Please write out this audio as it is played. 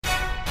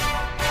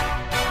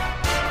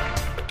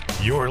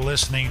You're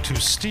listening to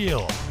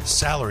Steel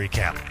Salary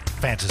Cap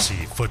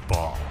Fantasy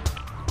Football,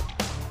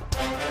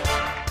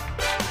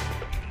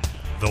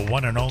 the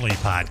one and only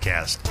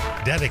podcast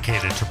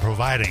dedicated to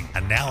providing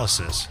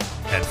analysis,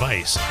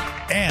 advice,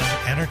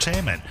 and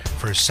entertainment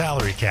for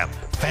salary cap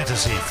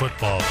fantasy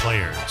football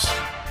players.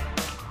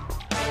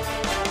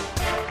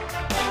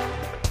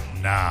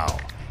 Now,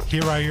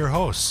 here are your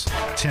hosts,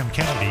 Tim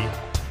Kennedy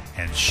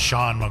and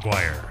Sean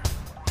McGuire.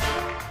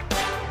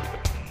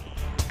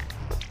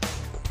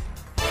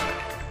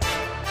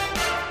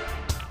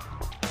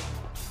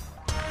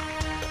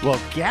 Well,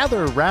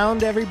 gather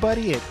around,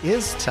 everybody. It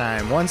is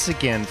time once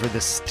again for the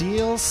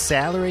Steel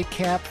Salary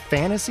Cap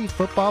Fantasy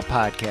Football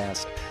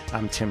Podcast.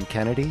 I'm Tim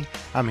Kennedy.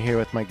 I'm here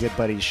with my good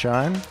buddy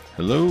Sean.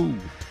 Hello.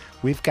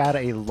 We've got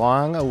a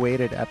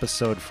long-awaited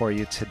episode for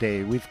you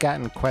today. We've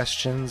gotten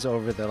questions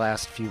over the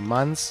last few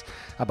months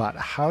about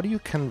how do you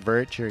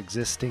convert your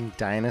existing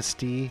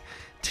dynasty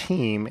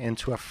team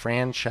into a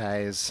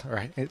franchise,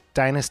 or a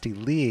dynasty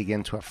league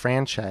into a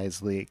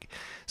franchise league.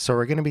 So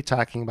we're going to be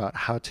talking about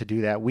how to do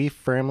that. We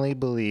firmly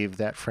believe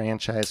that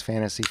franchise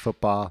fantasy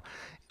football,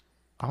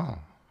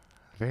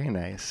 very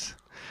nice.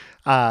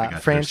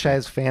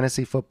 Franchise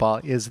fantasy football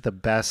is the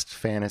best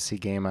fantasy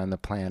game on the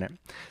planet.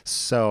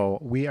 So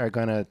we are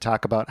going to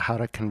talk about how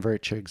to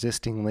convert your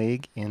existing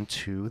league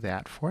into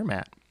that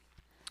format.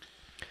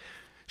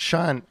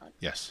 Sean,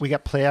 Yes. we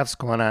got playoffs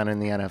going on in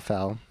the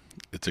NFL.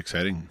 It's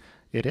exciting.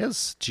 It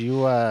is. Do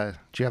you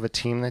have a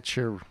team that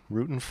you're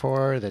rooting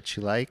for that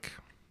you like?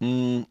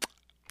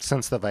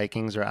 Since the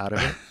Vikings are out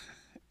of it,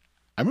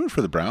 I'm rooting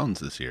for the Browns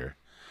this year.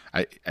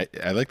 I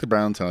like the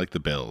Browns. I like the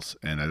Bills,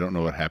 and I don't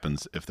know what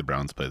happens if the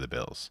Browns play the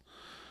Bills.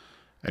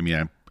 I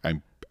mean,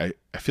 I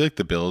feel like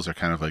the Bills are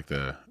kind of like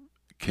the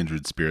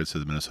kindred spirits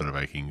of the Minnesota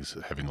Vikings,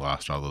 having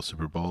lost all those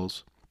Super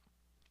Bowls.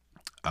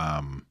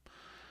 But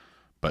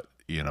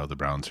you know, the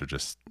Browns are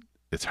just.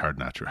 It's hard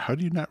not to. How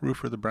do you not root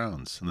for the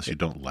Browns unless you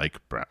don't like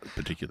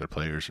particular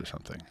players or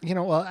something? You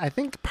know, well, I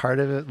think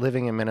part of it,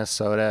 living in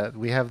Minnesota,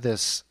 we have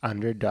this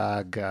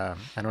underdog, I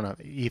don't know,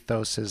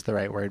 ethos is the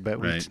right word, but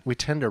we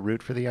tend to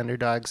root for the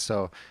underdogs.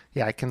 So,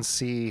 yeah, I can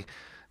see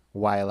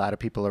why a lot of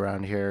people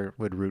around here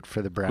would root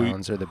for the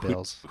Browns or the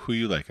Bills. Who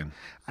you liking?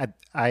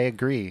 I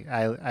agree.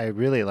 I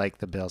really like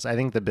the Bills. I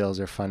think the Bills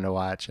are fun to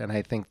watch, and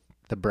I think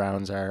the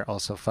Browns are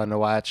also fun to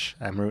watch.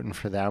 I'm rooting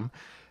for them.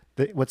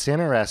 What's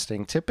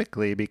interesting,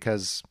 typically,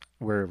 because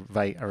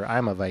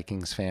I'm a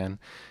Vikings fan,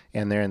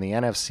 and they're in the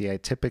NFC, I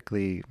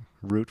typically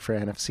root for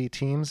NFC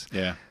teams.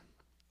 Yeah.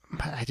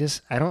 But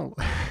I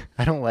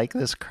don't like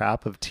this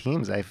crop of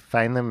teams. I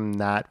find them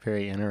not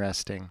very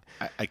interesting.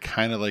 I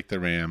kind of like the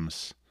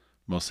Rams,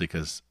 mostly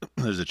because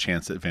there's a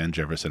chance that Van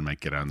Jefferson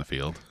might get on the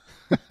field.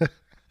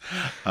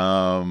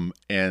 And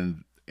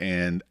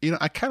you know,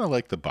 I kind of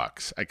like the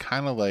Bucs.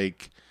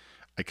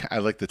 I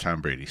like the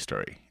Tom Brady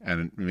story,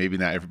 and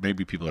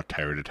maybe people are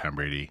tired of Tom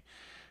Brady.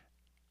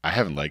 I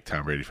haven't liked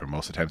Tom Brady for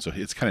most of the time, so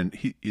it's kind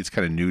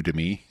of new to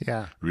me.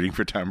 Yeah, rooting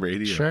for Tom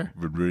Brady. Sure,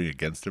 I've been rooting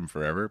against him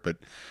forever, but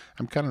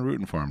I'm kind of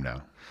rooting for him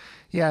now.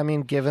 Yeah, I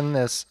mean, given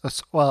this,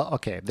 well,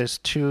 okay, there's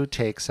two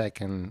takes I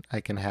can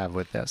have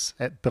with this.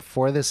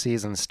 Before the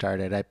season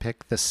started, I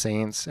picked the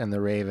Saints and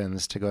the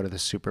Ravens to go to the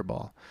Super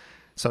Bowl.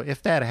 So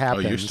if that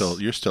happens,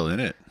 you're still in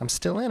it. I'm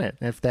still in it.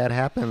 If that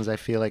happens, I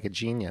feel like a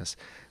genius.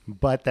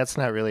 But that's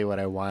not really what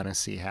I want to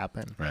see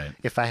happen. Right.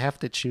 If I have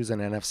to choose an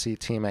NFC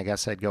team, I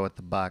guess I'd go with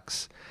the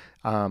Bucs.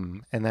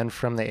 And then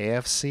from the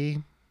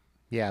AFC,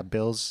 yeah,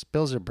 Bills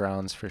or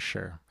Browns for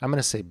sure. I'm going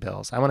to say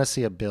Bills. I want to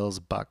see a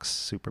Bills-Bucs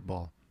Super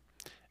Bowl.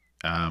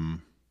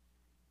 I'm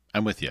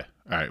with you.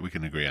 All right, we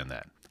can agree on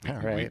that.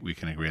 We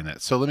can agree on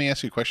that. So let me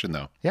ask you a question,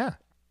 though. Yeah.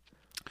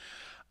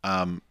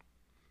 I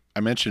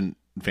mentioned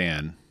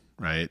Van,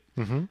 right?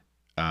 Mm-hmm.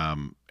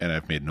 And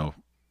I've made no,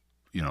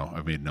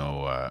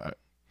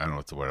 I don't know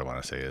what the word I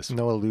want to say is.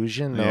 No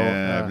illusion? No.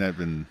 Yeah, I've not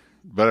been,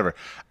 whatever.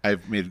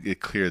 I've made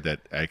it clear that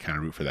I kind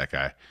of root for that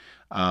guy.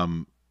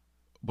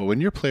 But when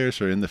your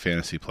players are in the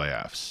fantasy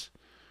playoffs,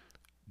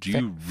 do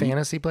you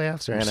fantasy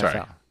playoffs or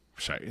NFL?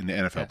 Sorry, in the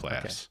NFL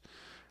playoffs. Okay.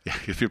 Yeah,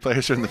 if your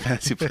players are in the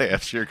fantasy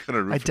playoffs, you're going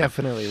to root for them. I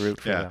definitely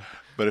root for them.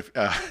 But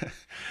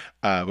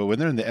but when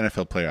they're in the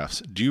NFL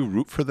playoffs, do you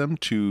root for them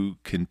to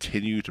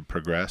continue to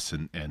progress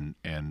and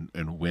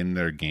win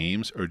their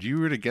games, or do you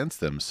root against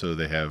them so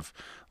they have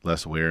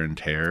less wear and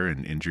tear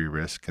and injury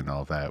risk and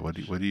all that? What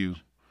do you?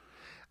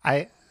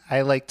 I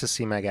like to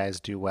see my guys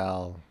do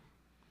well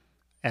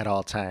at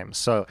all times,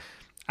 so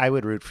I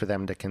would root for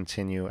them to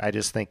continue. I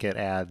just think it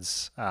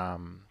adds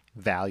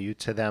value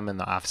to them in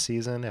the off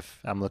season if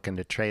I'm looking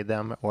to trade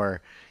them,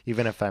 or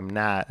even if I'm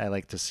not, I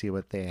like to see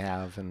what they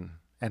have and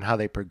how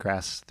they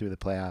progress through the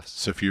playoffs.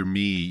 So if you're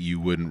me, you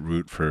wouldn't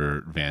root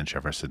for Van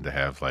Jefferson to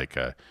have like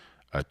a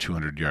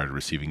 200-yard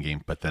receiving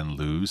game but then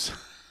lose?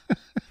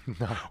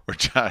 No. Or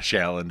Josh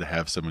Allen to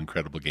have some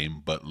incredible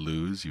game but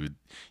lose? You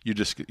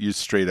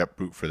straight up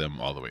root for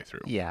them all the way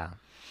through. Yeah.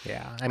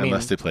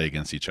 Unless they play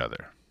against each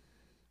other.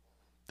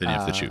 Then you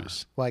have to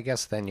choose. Well, I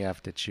guess then you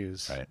have to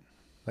choose. Right.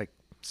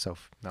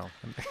 No.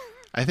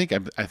 I think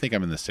I'm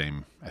in the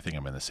same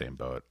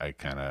boat. I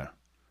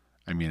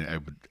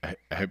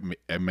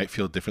might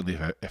feel differently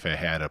if I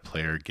had a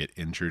player get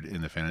injured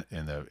in the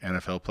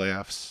NFL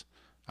playoffs.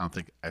 I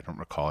don't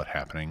recall it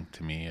happening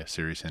to me, a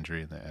serious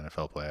injury in the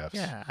NFL playoffs.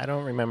 Yeah, I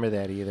don't remember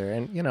that either.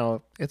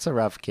 And, it's a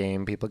rough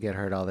game. People get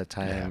hurt all the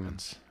time. It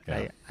happens.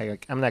 Yeah.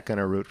 I'm not going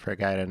to root for a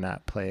guy to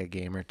not play a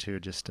game or two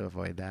just to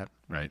avoid that.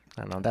 Right.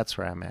 I don't know. That's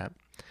where I'm at.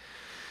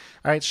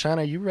 All right, Sean,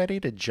 are you ready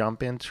to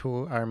jump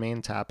into our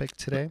main topic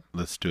today?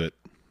 Let's do it.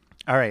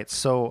 All right,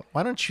 so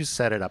why don't you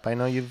set it up? I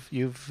know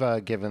you've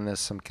given this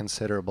some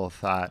considerable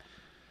thought.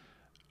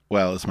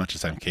 Well, as much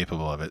as I'm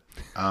capable of it.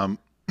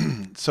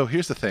 So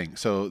here's the thing.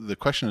 So the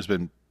question has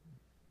been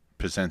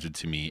presented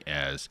to me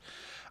as,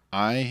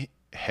 I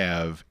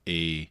have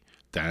a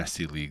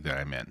dynasty league that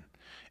I'm in,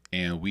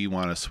 and we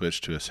want to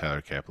switch to a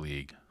salary cap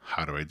league.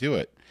 How do I do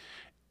it?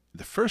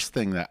 The first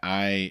thing that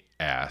I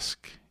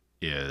ask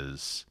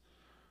is,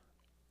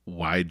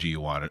 why do you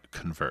want to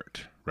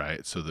convert,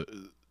 right? So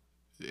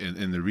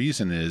the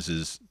reason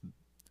is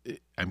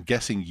I'm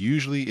guessing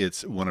usually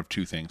it's one of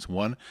two things.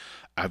 One,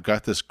 I've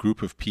got this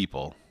group of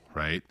people,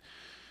 right,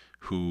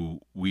 who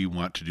we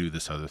want to do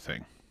this other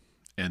thing.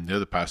 And the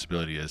other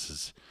possibility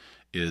is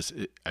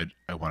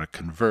I want to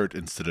convert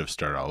instead of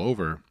start all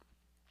over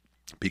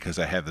because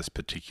I have this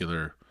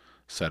particular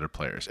set of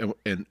players.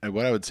 And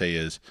what I would say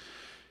is,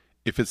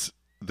 if it's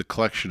the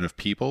collection of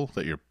people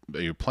that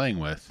you're playing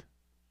with,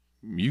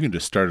 you can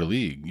just start a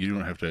league. You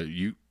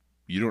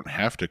don't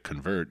have to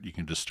convert. You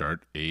can just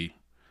start a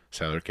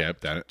salary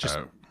cap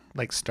that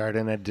like start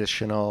an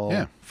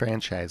additional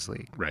franchise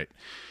league. Right.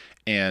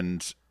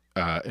 And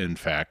in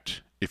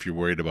fact, if you're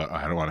worried about,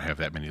 I don't want to have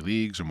that many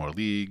leagues or more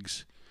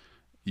leagues,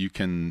 you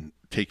can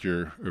take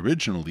your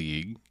original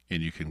league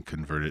and you can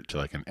convert it to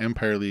like an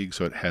Empire League.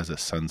 So it has a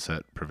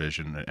sunset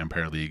provision. An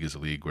Empire League is a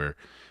league where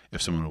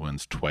if someone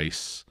wins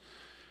twice,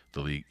 the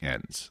league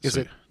ends. Is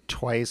it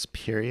twice,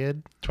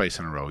 period? Twice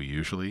in a row,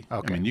 usually.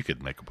 Okay. I mean, you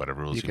could make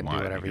whatever rules you want.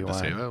 Do whatever you can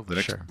want. Say, well,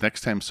 the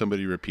next time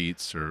somebody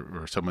repeats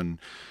or someone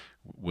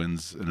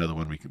wins another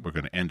one, we're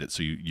going to end it.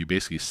 So you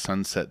basically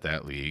sunset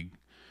that league,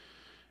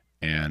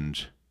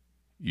 and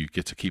you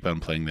get to keep on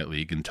playing that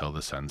league until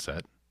the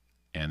sunset,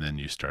 and then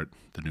you start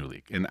the new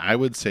league. And I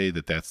would say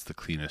that that's the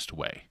cleanest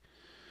way,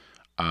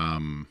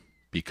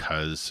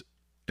 because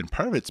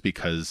part of it's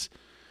because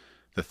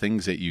the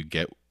things that you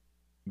get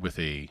with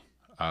a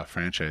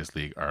franchise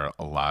league are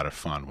a lot of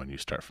fun when you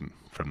start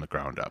from the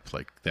ground up.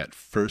 Like that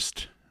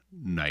first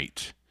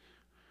night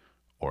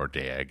or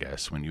day, I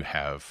guess, when you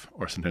have,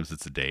 or sometimes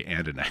it's a day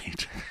and a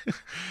night,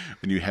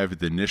 when you have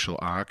the initial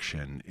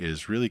auction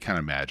is really kind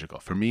of magical.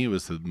 For me, it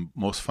was the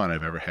most fun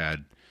I've ever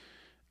had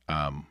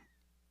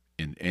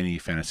in any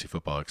fantasy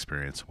football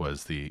experience,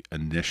 was the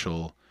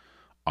initial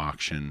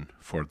auction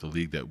for the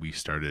league that we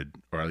started,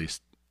 or at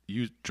least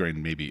you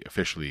joined maybe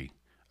officially.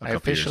 I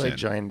officially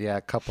joined,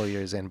 a couple of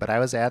years in, but I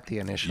was at the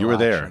initial You were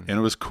auction. there, and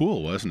it was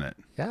cool, wasn't it?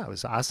 Yeah, it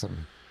was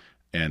awesome.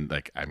 And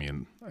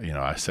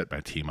I set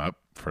my team up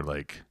for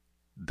like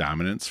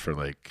dominance for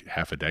like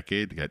half a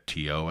decade. Got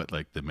TO at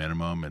like the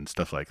minimum and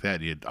stuff like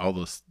that. You had all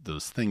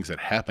those things that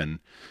happen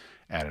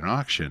at an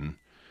auction.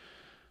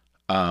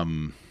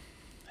 And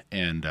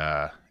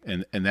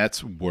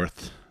that's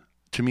worth,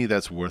 to me,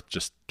 that's worth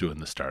just doing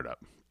the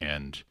startup.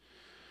 And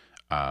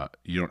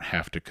you don't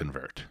have to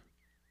convert.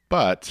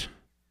 But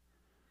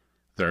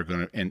there are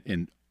going to,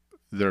 and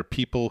there are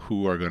people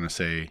who are going to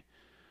say,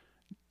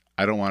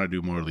 I don't want to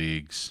do more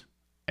leagues,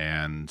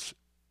 and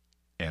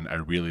I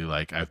really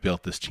I've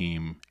built this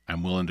team.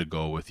 I'm willing to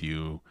go with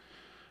you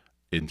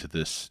into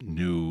this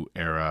new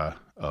era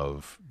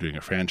of doing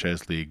a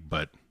franchise league,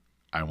 but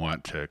I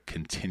want to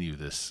continue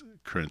this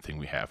current thing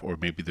we have. Or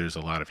maybe there's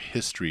a lot of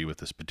history with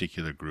this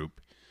particular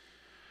group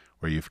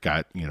where you've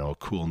got, a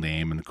cool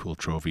name and cool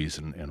trophies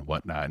and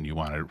whatnot, and you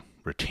want to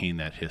retain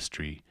that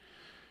history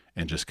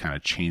and just kind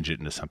of change it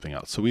into something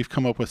else. So we've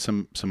come up with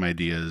some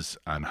ideas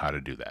on how to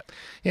do that.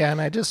 Yeah,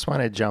 and I just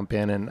want to jump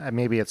in, and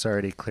maybe it's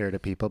already clear to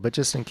people, but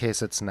just in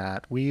case it's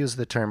not, we use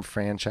the term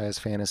franchise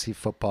fantasy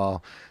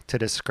football to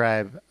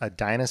describe a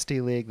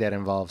dynasty league that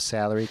involves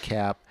salary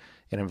cap.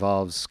 It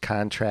involves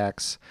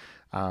contracts.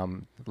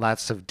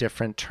 Lots of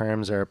different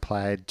terms are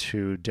applied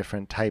to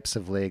different types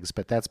of leagues,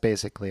 but that's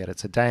basically it.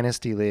 It's a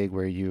dynasty league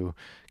where you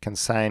can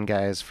sign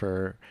guys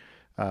for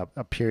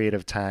a period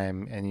of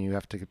time, and you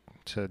have to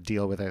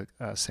deal with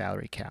a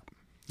salary cap.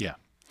 Yeah.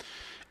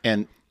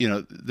 And,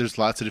 there's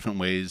lots of different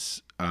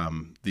ways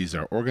these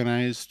are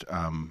organized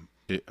in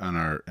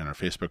our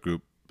Facebook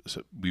group.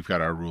 So we've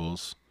got our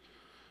rules.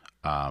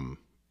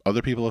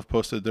 Other people have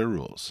posted their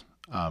rules,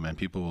 and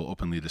people will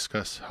openly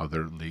discuss how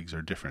their leagues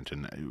are different.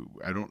 And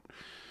I don't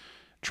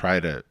try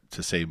to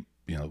say,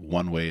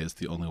 one way is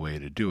the only way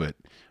to do it,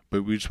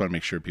 but we just want to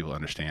make sure people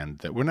understand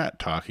that we're not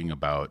talking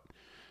about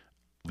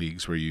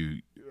leagues where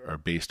you are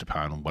based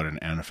upon what an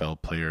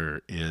NFL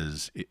player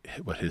is,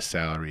 what his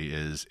salary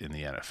is in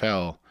the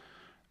NFL.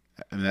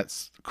 And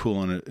that's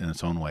cool in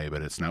its own way,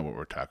 but it's not what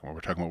we're talking about.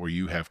 We're talking about where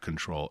you have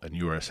control and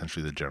you are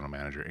essentially the general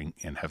manager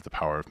and have the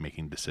power of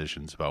making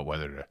decisions about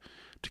whether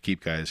to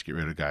keep guys, get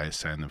rid of guys,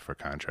 sign them for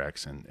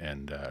contracts, and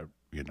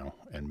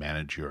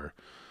manage your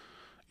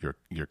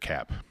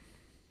cap.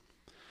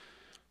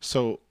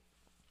 So,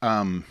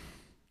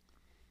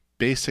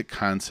 basic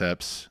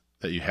concepts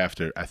that you have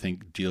to, I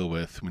think, deal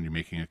with when you're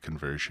making a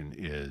conversion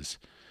is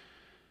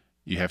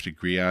you have to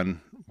agree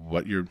on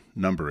what your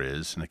number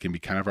is, and it can be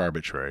kind of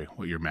arbitrary,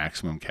 what your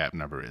maximum cap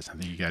number is. I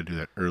think you got to do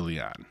that early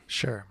on.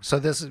 Sure. So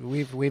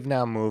we've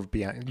now moved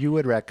beyond. You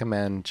would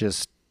recommend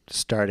just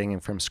starting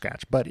from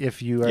scratch, but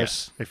if you are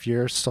if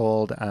you're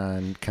sold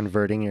on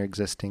converting your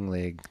existing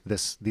league,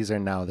 these are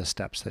now the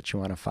steps that you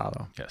want to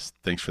follow. Yes.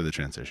 Thanks for the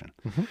transition.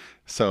 Mm-hmm.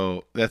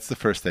 So that's the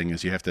first thing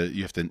is you have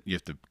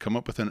to come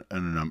up with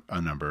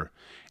a number,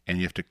 and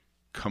you have to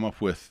come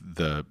up with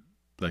the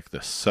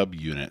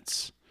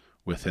subunits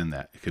within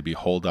that. It could be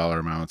whole dollar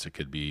amounts, it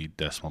could be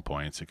decimal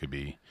points, it could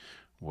be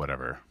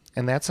whatever.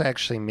 And that's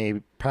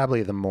actually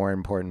probably the more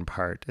important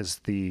part is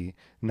the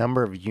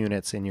number of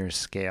units in your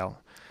scale.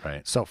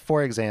 Right. So,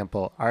 for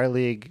example, our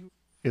league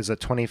is a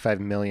 $25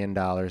 million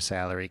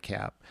salary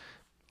cap.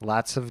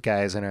 Lots of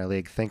guys in our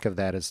league think of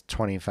that as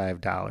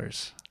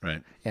 $25.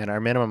 Right. And our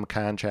minimum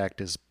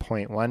contract is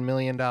 $0.1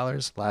 million.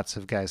 Lots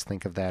of guys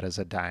think of that as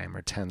a dime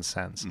or 10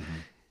 cents. Mm-hmm.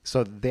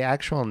 So the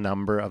actual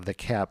number of the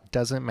cap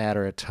doesn't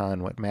matter a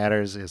ton. What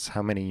matters is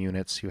how many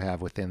units you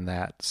have within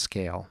that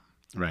scale.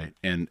 Right.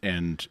 And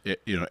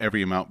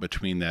every amount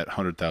between that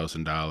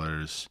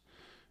 $100,000,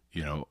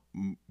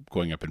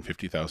 going up in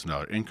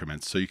 $50,000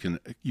 increments. So you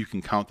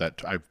can count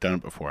that. I've done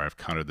it before. I've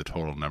counted the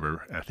total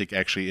number. I think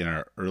actually in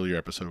our earlier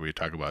episode where we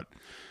talk about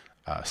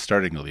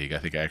starting a league, I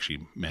think I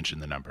actually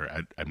mentioned the number.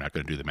 I'm not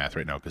going to do the math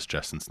right now because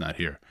Justin's not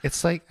here.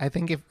 It's I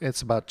think if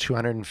it's about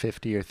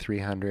 250 or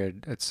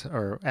 300.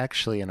 Or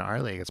actually in our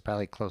league, it's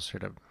probably closer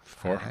to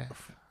 400.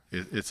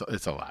 It's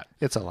a lot.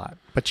 It's a lot,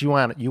 but you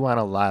want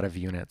a lot of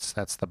units.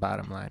 That's the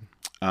bottom line.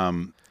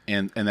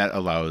 And that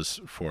allows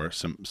for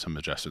some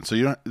adjustments.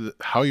 So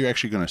how you're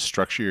actually going to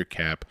structure your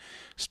cap,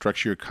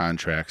 structure your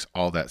contracts,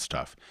 all that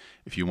stuff.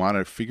 If you want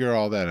to figure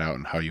all that out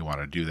and how you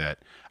want to do that,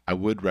 I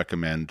would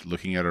recommend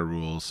looking at our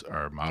rules,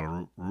 our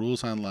model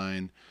rules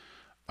online,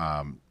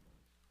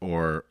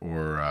 or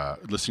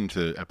listening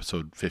to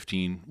episode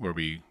 15 where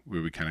we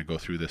kind of go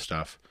through this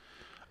stuff.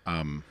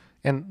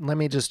 And let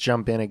me just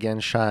jump in again,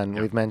 Sean.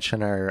 Yep. We've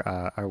mentioned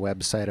our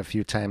website a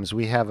few times.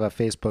 We have a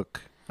Facebook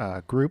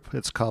group.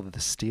 It's called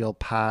the Steel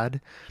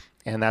Pod,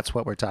 and that's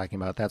what we're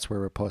talking about. That's where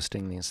we're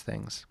posting these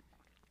things.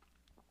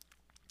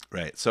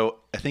 Right. So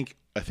I think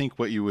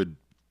what you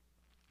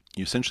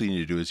essentially need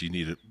to do is you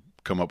need to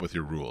come up with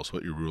your rules,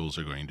 what your rules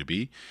are going to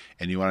be,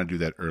 and you want to do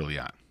that early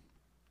on.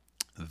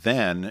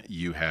 Then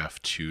you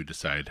have to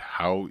decide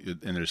how,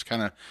 and there's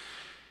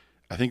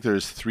I think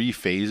there's 3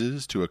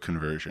 phases to a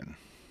conversion.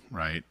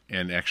 Right.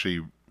 And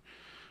actually,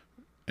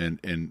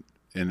 and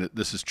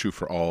this is true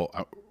for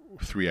all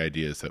 3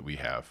 ideas that we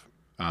have.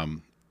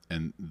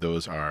 And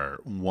those are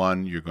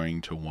 1, you're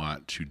going to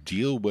want to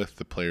deal with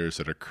the players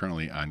that are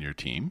currently on your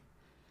team.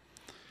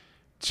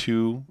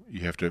 2,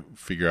 you have to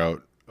figure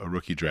out a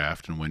rookie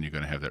draft and when you're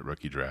going to have that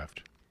rookie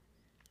draft.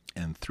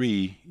 And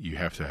 3, you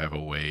have to have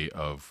a way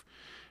of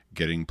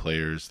getting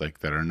players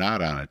that are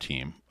not on a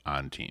team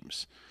on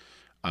teams.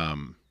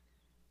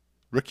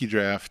 Rookie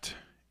draft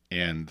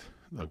and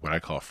what I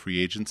call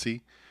free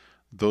agency,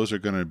 those are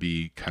going to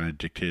be kind of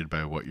dictated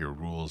by what your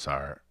rules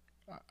are.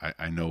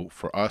 I know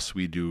for us,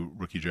 we do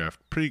rookie draft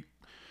pretty,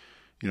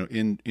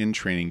 in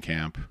training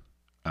camp.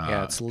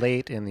 It's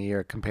late in the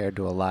year compared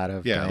to a lot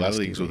of a lot of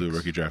leagues will do a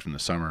rookie draft in the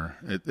summer.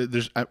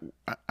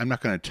 I'm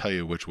not going to tell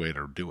you which way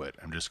to do it.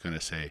 I'm just going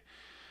to say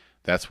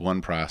that's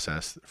one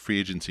process. Free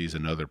agency is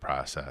another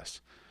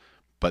process.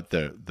 But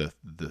the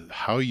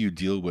how you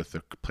deal with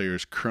the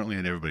players currently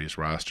on everybody's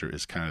roster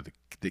is kind of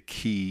the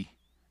key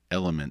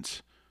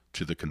element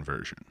to the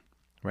conversion.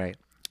 Right.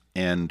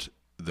 And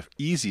the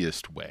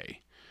easiest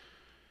way,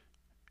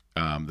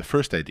 the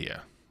first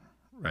idea,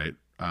 right,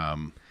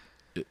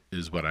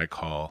 is what I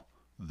call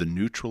the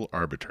neutral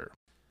arbiter.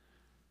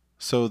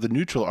 So the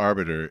neutral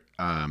arbiter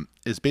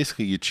is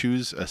basically you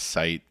choose a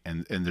site,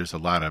 and there's a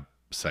lot of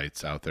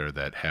sites out there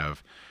that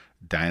have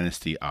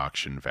dynasty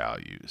auction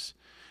values.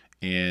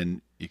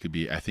 And it could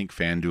be, I think,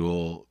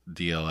 FanDuel,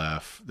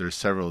 DLF. There's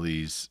several of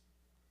these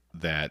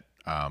that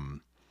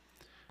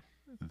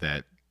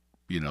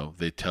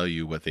they tell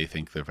you what they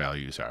think their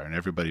values are, and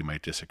everybody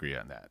might disagree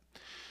on that.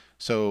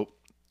 So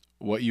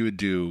what you would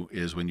do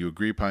is when you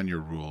agree upon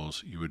your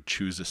rules, you would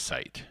choose a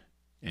site,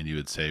 and you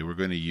would say, we're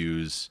going to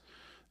use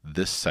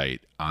this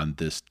site on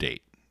this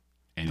date.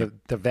 And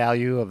the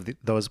value of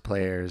those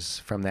players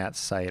from that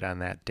site on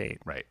that date.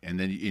 Right. And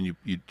then you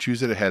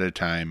choose it ahead of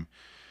time.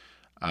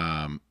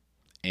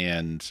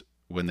 And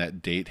when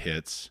that date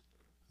hits,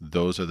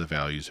 those are the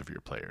values of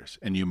your players.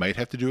 And you might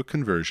have to do a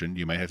conversion.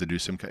 You might have to do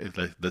some,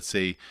 let's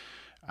say,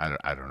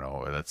 I don't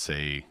know, let's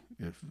say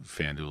if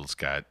FanDuel's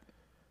got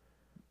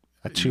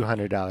a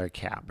 $200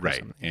 cap, or right?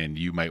 Something. And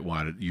you might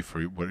want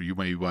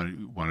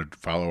to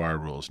follow our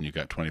rules, and you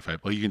got 25.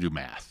 Well, you can do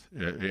math.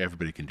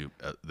 Everybody can do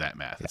that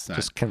math. It's not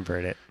just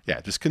convert it.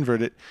 Yeah, just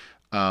convert it.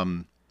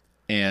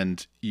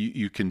 And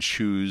you can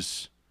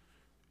choose,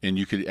 and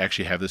you could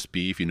actually have this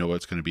be, if you know what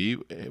it's going to be,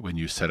 when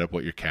you set up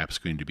what your cap's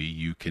going to be,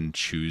 you can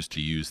choose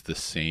to use the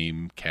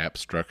same cap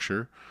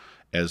structure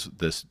as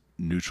this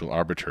neutral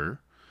arbiter.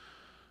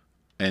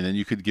 And then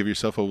you could give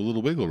yourself a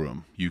little wiggle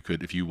room. You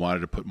could, if you wanted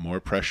to put more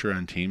pressure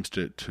on teams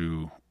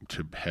to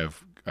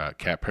have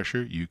cap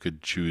pressure, you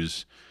could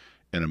choose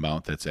an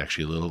amount that's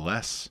actually a little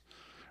less,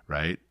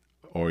 right?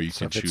 Or you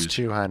So can if choose it's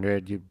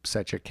 200, you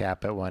set your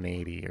cap at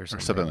 180 or something.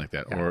 or something like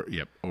that.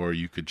 Yeah. Or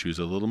you could choose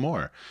a little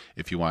more.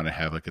 If you want to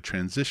have like a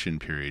transition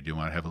period, you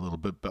want to have a little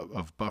bit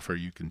of buffer,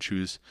 you can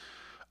choose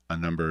a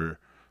number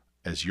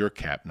as your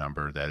cap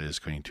number that is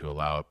going to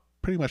allow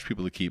pretty much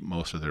people to keep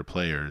most of their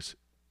players,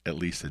 at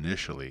least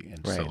initially,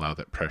 and just Right. allow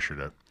that pressure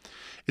to.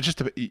 It's just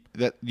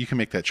that you can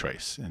make that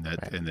choice, and that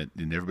Right.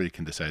 and everybody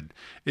can decide.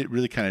 It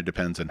really kind of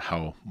depends on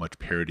how much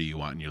parity you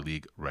want in your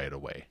league right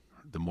away.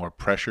 The more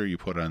pressure you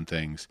put on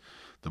things,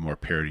 the more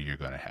parity you're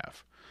going to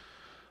have.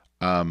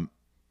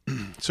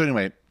 So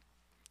anyway,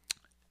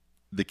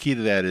 the key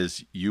to that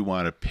is you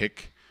want to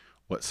pick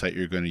what site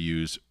you're going to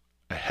use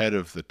ahead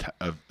of the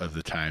of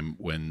the time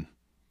when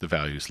the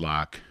values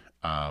lock.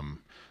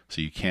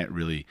 So you can't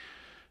really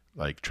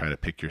like try to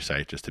pick your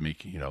site just to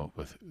make,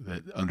 with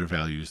that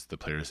undervalues the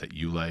players that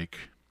you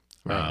like.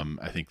 Right.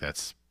 I think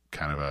that's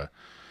kind of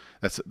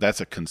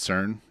that's a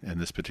concern in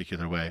this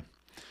particular way.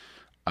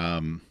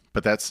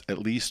 But that's at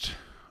least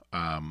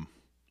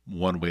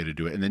one way to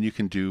do it. And then you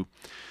can do,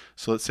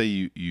 so let's say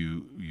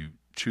you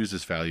choose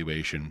this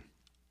valuation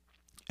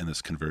and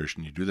this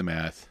conversion, you do the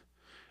math,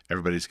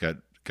 everybody's got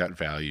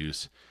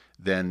values,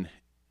 then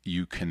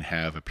you can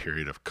have a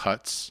period of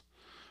cuts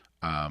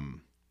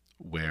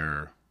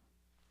where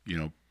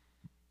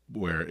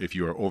if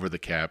you are over the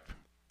cap,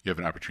 you have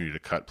an opportunity to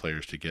cut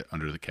players to get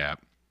under the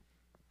cap.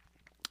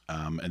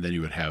 And then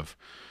you would have,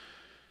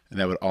 and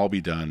that would all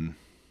be done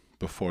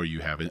before you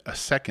have a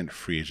second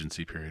free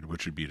agency period,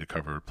 which would be to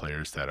cover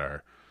players that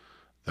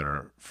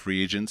are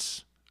free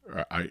agents,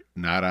 are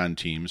not on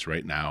teams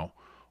right now,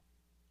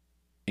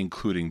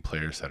 including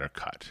players that are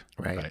cut.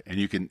 Right. And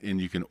you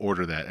can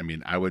order that. I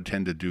mean, I would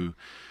tend to do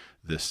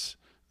this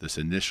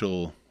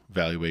initial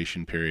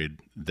valuation period,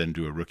 then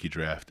do a rookie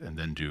draft, and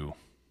then do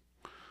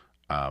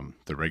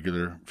the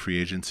regular free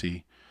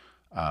agency.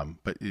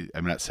 But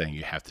I'm not saying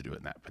you have to do it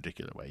in that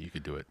particular way. You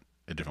could do it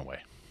a different way,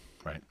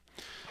 right?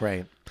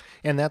 Right.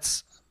 And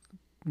that's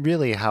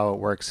really how it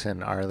works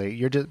in our league.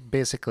 You're just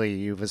basically,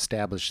 you've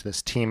established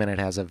this team and it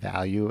has a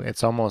value.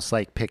 It's almost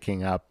like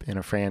picking up in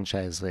a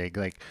franchise league.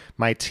 Like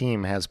my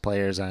team has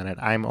players on it.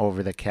 I'm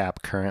over the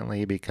cap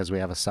currently because we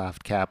have a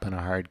soft cap and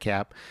a hard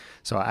cap.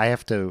 So I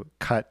have to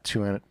cut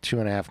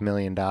 $2.5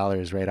 million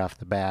right off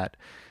the bat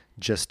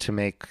just to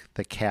make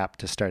the cap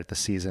to start the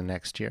season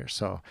next year.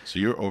 So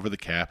you're over the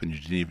cap and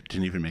you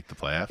didn't even make the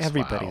playoffs?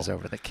 everybody's Wow.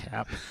 over the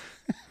cap.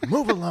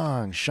 Move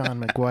along,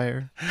 Sean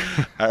McGuire.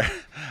 All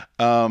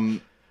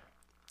right.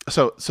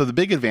 So the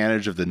big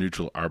advantage of the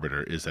neutral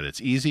arbiter is that it's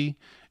easy,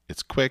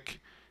 it's quick.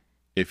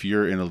 If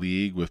you're in a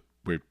league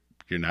where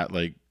you're not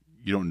like,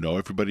 you don't know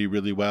everybody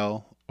really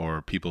well,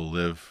 or people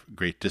live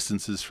great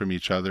distances from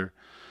each other,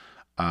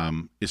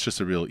 it's just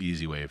a real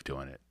easy way of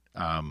doing it.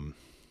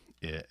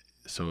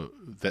 So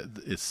that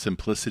its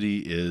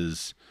simplicity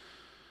is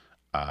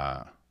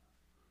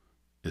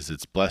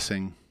its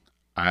blessing.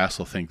 I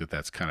also think that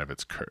that's kind of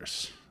its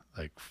curse.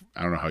 Like,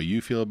 I don't know how you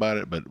feel about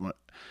it, but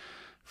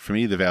for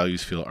me, the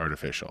values feel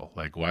artificial.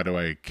 Like, why do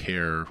I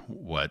care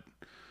what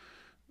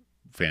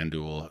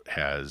FanDuel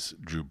has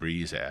Drew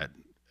Brees at?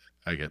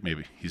 I guess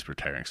maybe he's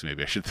retiring, so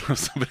maybe I should throw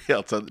somebody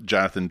else on,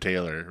 Jonathan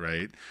Taylor,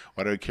 right?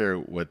 Why do I care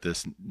what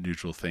this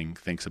neutral thing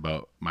thinks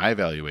about my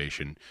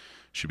valuation?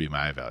 Should be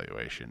my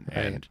evaluation.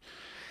 Right. And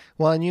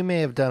Well, and you may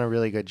have done a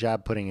really good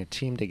job putting a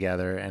team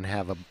together and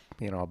have a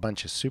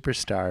bunch of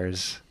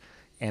superstars,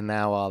 and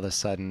now all of a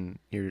sudden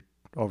you're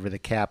over the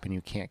cap and you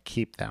can't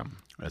keep them.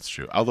 that's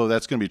true. Although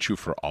that's going to be true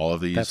for all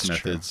of these That's true.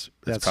 methods.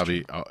 That's It's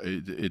probably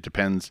it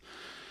depends.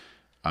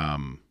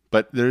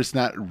 But there's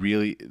not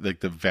really, like,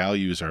 the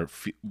values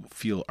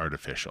feel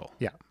artificial.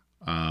 Yeah.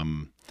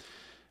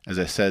 As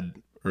I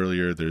said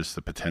earlier, there's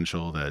the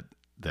potential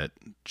that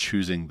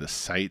choosing the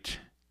site,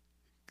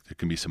 there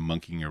can be some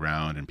monkeying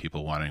around and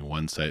people wanting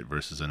one site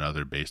versus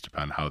another based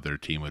upon how their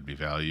team would be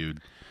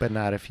valued. But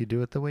not if you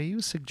do it the way you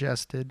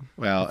suggested.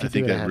 Well, If you I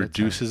think do it that ahead of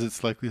time. reduces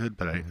its likelihood,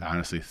 but I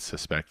honestly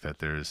suspect that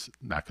there's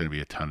not going to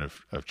be a ton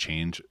of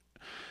change.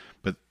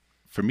 But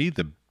for me,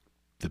 the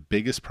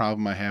biggest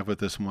problem I have with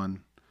this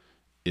one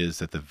is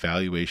that the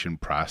valuation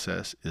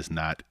process is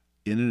not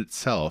in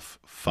itself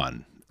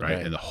fun, right?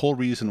 Right. And the whole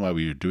reason why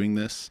we are doing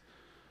this,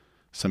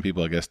 some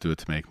people, I guess, do it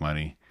to make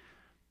money.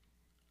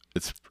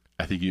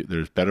 I think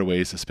there's better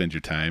ways to spend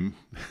your time.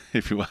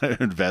 If you want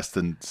to invest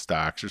in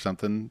stocks or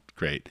something,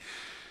 great.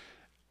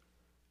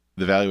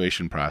 The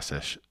valuation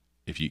process,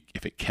 if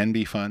it can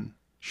be fun,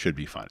 should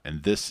be fun.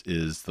 And this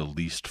is the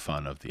least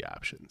fun of the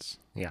options.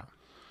 Yeah.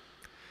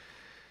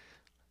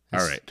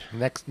 All right.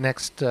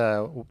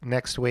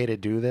 Next way to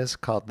do this,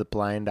 called the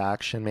blind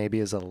auction, maybe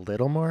is a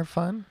little more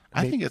fun.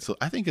 I think it's a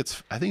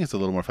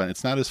little more fun.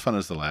 It's not as fun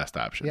as the last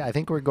option. Yeah, I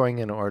think we're going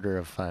in order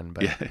of fun,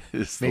 but Yeah,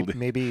 it's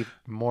maybe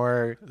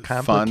more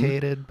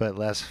complicated, but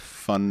less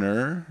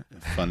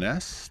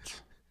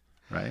funnest,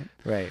 right?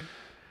 Right.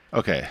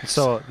 Okay.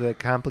 So the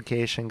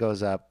complication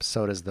goes up,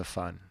 so does the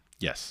fun.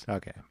 Yes.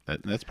 Okay.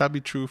 That's probably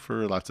true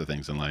for lots of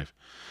things in life.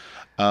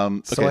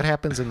 So what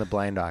happens in the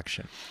blind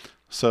auction?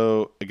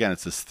 So again,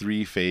 it's this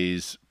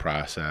 3-phase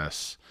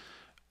process.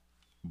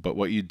 But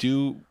what you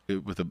do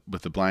with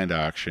the blind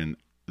auction,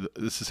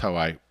 this is how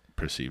I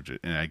perceived it,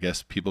 and I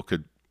guess people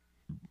could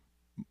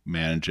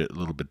manage it a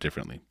little bit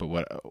differently.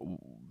 But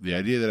the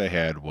idea that I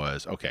had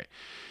was, okay,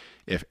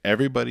 if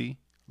everybody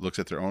looks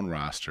at their own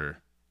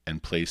roster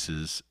and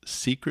places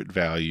secret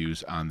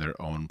values on their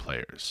own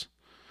players,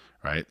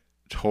 right,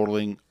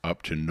 totaling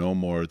up to no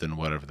more than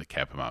whatever the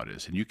cap amount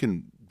is, and you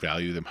can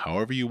value them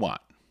however you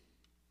want.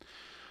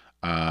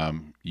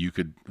 You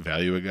could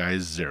value a guy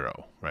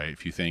 0, right?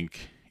 If you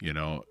think,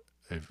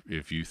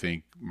 if you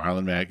think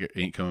Marlon Mack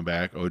ain't coming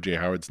back, O.J.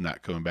 Howard's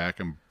not coming back,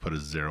 and put a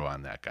 0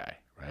 on that guy,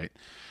 right?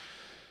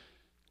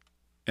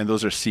 And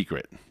those are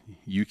secret.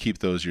 You keep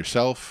those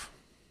yourself.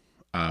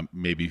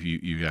 Maybe if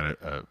you got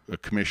a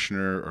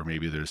commissioner, or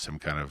maybe there's some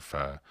kind of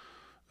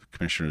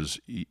commissioner's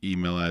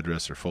email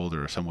address or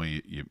folder, or some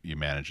way you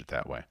manage it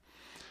that way.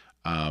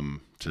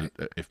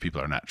 If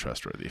people are not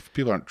trustworthy. If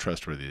people aren't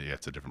trustworthy,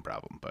 that's a different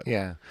problem. But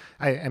yeah,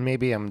 and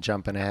maybe I'm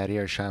jumping ahead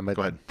here, Sean, but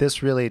go ahead.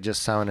 This really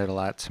just sounded a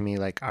lot to me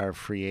like our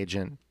free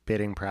agent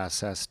bidding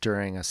process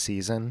during a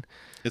season.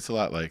 It's a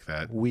lot like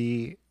that.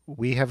 We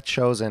have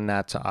chosen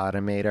not to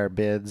automate our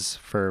bids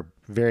for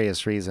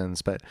various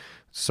reasons, but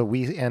so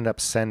we end up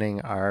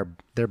sending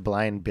their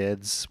blind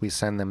bids. We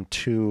send them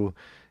to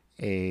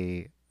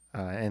an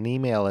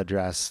email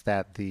address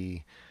that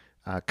the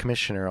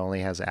commissioner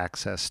only has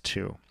access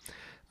to.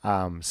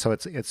 So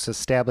it's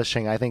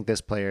establishing, I think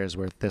this player is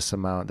worth this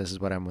amount. This is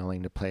what I'm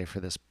willing to pay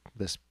for this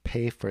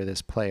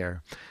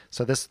player.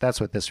 So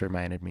that's what this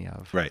reminded me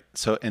of. Right.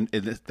 So and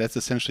that's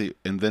essentially,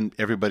 and then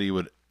everybody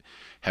would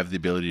have the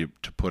ability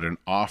to put an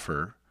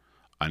offer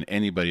on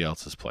anybody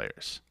else's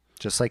players.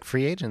 Just like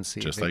free agency.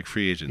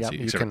 Yep,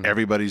 except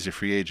everybody's a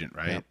free agent,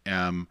 right?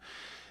 Yep.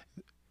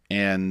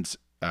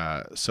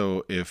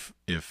 So if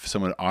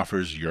someone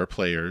offers your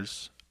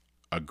players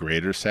a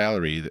greater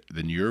salary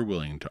than you're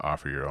willing to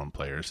offer your own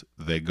players,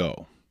 they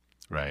go,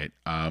 right?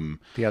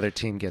 The other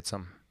team gets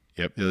them.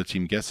 Yep, the other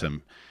team gets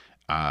them.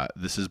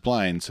 This is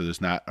blind, so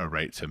there's not a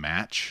right to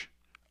match.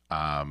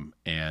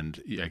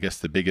 And I guess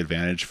the big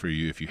advantage for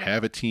you, if you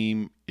have a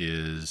team,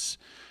 is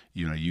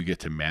you get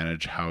to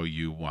manage how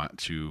you want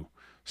to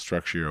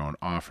structure your own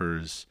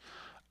offers.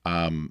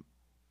 And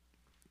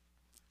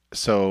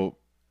the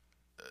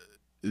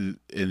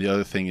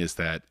other thing is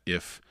that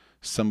if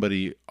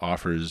somebody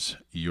offers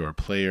your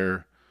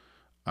player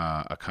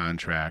a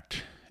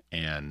contract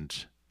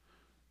and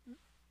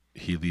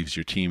he leaves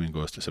your team and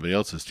goes to somebody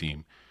else's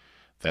team,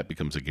 that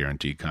becomes a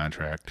guaranteed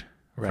contract.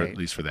 Right. At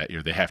least for that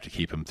year. They have to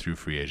keep him through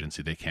free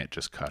agency. They can't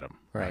just cut him.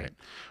 Right.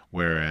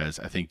 Whereas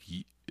I think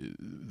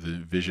the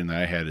vision that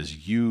I had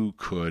is you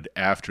could,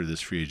 after this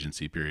free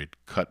agency period,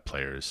 cut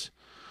players.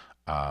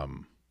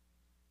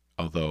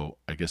 Although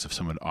I guess if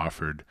someone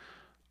offered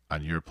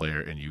on your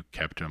player and you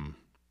kept him,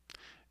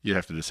 you'd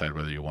have to decide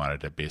whether you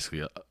wanted to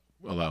basically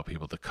allow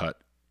people to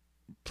cut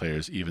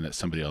players even that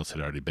somebody else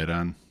had already bid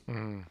on.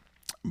 Mm.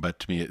 But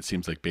to me, it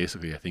seems like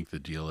basically I think the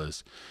deal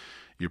is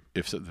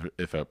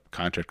if a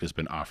contract has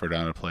been offered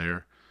on a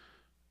player,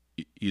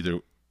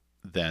 either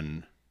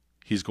then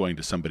he's going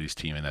to somebody's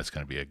team and that's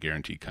going to be a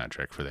guaranteed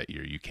contract for that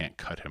year. You can't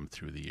cut him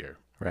through the year.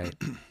 Right.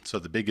 So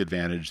the big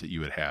advantage that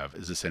you would have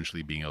is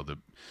essentially being able to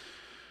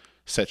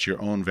set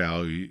your own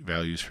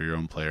values for your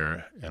own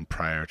player and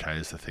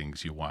prioritize the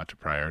things you want to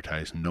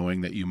prioritize,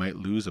 knowing that you might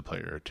lose a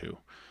player or two.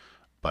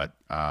 But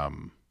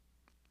and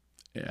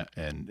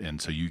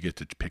so you get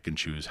to pick and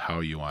choose how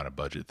you want to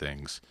budget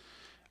things.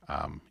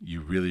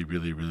 You really,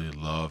 really, really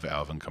love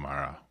Alvin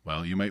Kamara.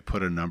 Well, you might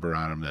put a number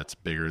on him that's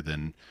bigger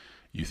than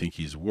you think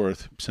he's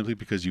worth, simply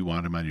because you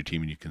want him on your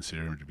team and you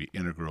consider him to be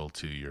integral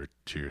to your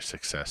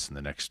success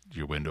in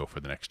your window for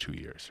the next 2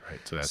 years, right?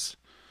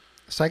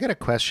 So I got a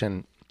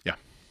question. Yeah.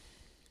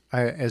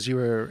 As you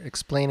were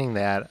explaining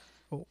that,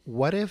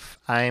 what if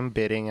I'm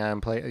bidding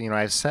on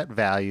I've set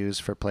values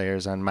for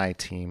players on my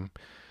team.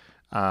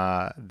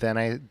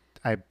 Then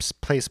I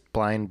place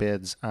blind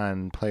bids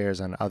on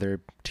players on other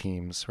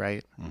teams,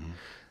 right? Mm-hmm.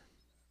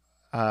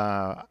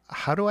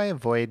 How do I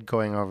avoid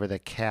going over the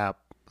cap?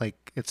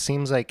 Like, it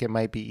seems like it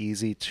might be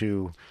easy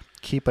to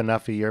keep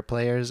enough of your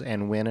players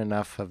and win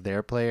enough of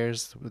their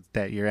players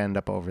that you end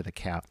up over the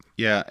cap.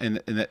 Yeah, and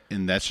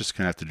that's just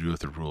gonna have to do with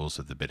the rules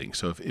of the bidding.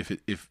 So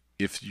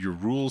if your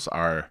rules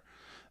are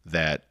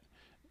that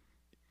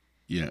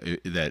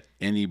that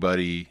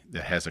anybody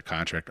that has a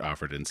contract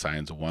offered and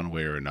signs one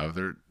way or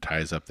another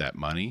ties up that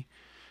money,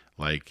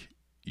 like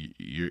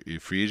you're a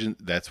free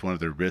agent. That's one of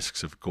the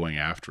risks of going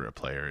after a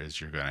player is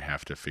you're going to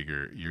have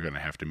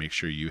to make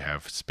sure you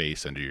have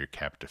space under your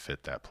cap to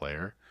fit that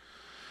player.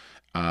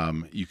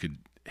 You could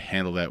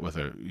handle that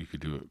you could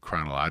do it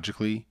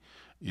chronologically,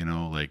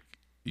 like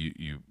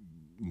you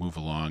move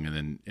along and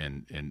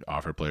then and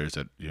offer players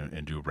that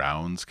and do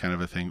rounds kind of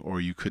a thing,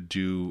 or you could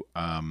do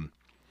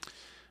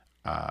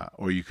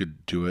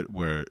it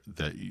where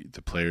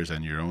the players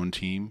on your own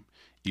team,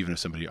 even if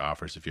somebody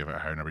offers, if you have a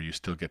higher number, you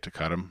still get to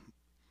cut them,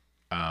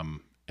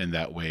 and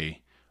that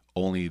way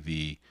only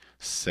the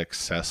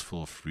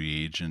successful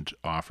free agent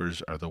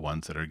offers are the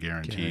ones that are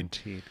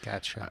guaranteed.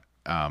 Gotcha.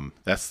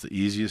 That's the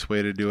easiest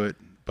way to do it,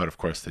 but of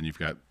course then you've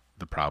got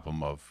the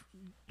problem of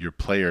your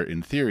player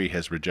in theory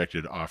has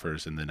rejected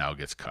offers and then now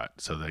gets cut.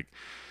 So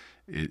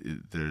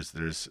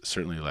there's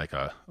certainly like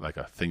a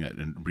thing that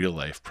in real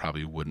life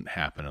probably wouldn't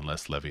happen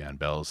unless Le'Veon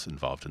Bell's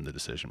involved in the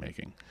decision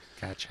making.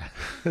 Gotcha.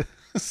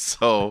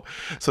 So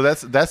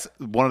that's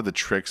one of the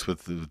tricks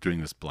with doing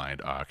this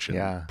blind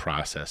auction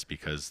process,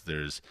 because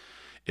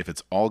if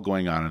it's all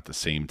going on at the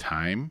same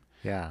time,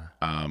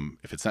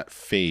 if it's not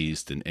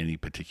phased in any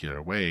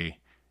particular way,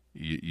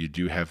 you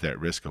do have that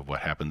risk of what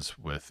happens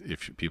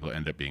if people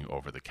end up being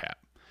over the cap.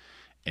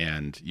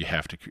 And you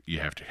have to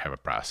have a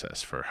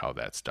process for how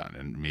that's done,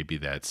 and maybe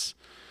that's,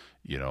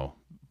 then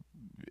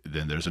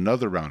there's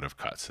another round of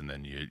cuts, and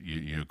then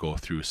you go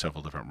through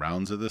several different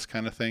rounds of this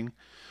kind of thing.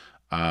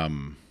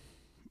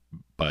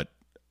 But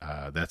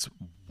that's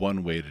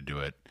one way to do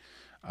it.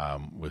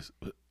 With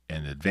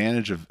an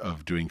advantage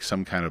of doing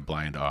some kind of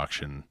blind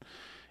auction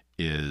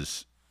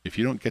is if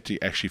you don't get to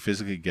actually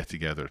physically get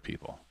together with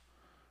people,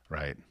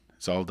 right?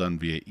 It's all done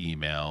via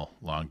email,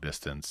 long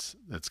distance.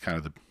 That's kind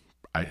of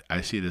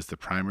I see it as the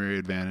primary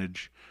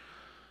advantage.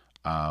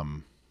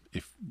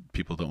 If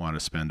people don't want to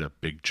spend a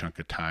big chunk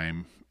of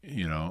time,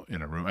 in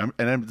a room,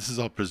 this is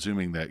all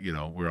presuming that,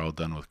 we're all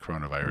done with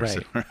coronavirus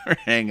and we're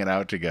hanging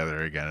out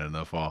together again in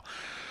the fall.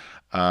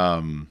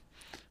 So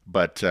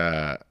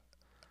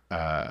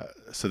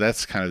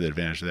that's kind of the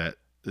advantage of that.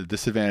 The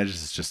disadvantage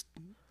is just,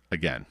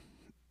 again,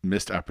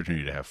 missed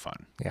opportunity to have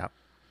fun. Yeah.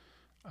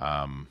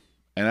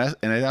 And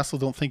I also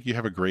don't think you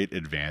have a great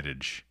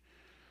advantage.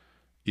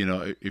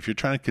 If you're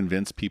trying to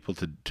convince people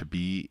to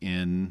be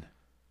in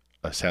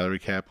a salary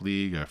cap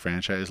league, a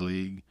franchise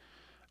league,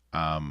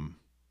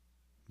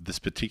 this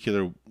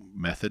particular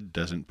method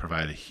doesn't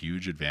provide a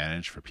huge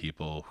advantage for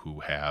people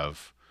who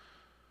have,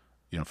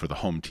 for the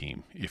home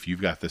team. If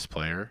you've got this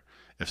player,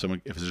 if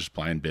it's just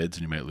blind bids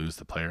and you might lose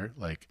the player,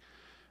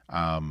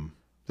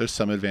 there's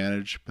some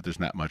advantage, but there's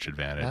not much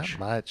advantage.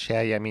 Not much.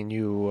 Yeah. I mean,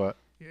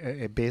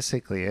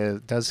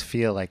 it does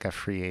feel like a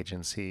free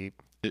agency.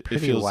 It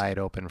feels wide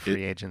open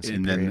free agency.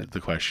 And then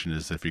the question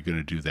is, if you're going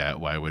to do that,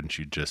 why wouldn't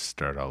you just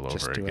start all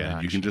over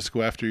again? You can just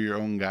go after your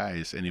own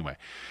guys anyway.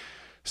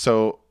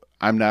 So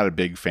I'm not a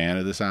big fan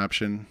of this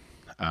option.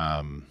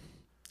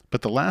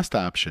 But the last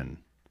option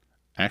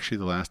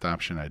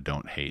I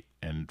don't hate.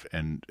 And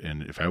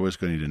if I was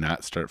going to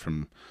not start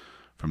from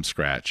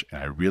scratch,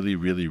 and I really,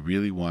 really,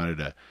 really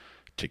wanted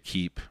to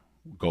keep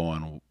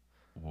going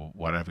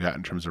what I've got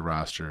in terms of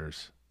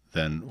rosters,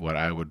 then what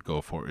I would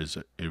go for is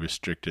a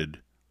restricted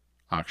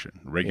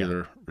auction,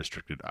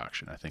 restricted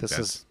auction. I think this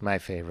is my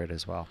favorite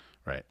as well.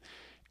 Right.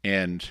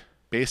 And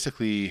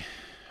basically,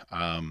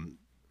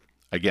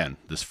 again,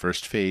 this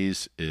first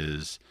phase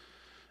is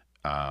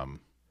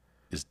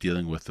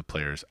dealing with the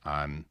players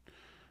on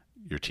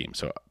your team.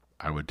 So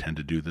I would tend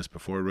to do this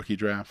before a rookie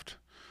draft.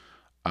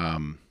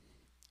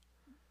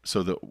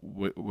 So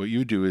what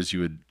you do is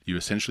you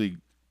essentially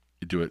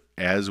do it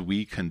as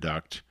we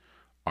conduct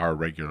our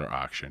regular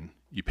auction.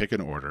 You pick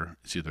an order.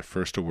 It's either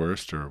first to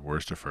worst or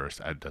worst to first.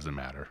 It doesn't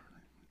matter.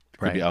 It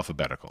could be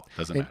alphabetical.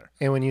 Doesn't matter.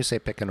 And when you say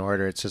pick an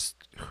order, it's just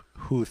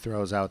who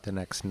throws out the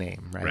next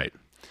name, right? Right.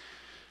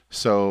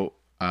 So,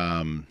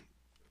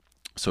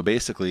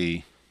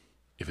 basically,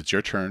 if it's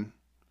your turn,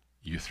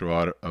 you throw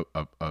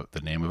out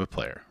the name of a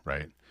player,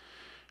 right?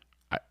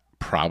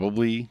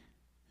 Probably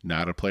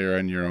not a player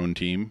on your own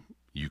team.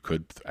 You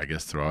could, I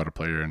guess, throw out a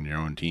player on your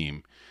own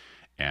team,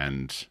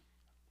 and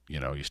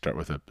you start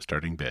with a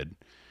starting bid.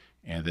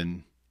 And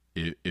then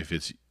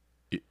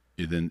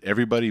then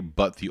everybody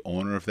but the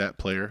owner of that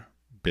player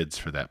bids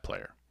for that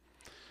player.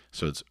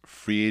 So it's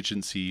free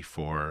agency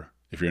for,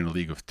 if you're in a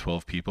league of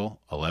 12 people,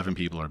 11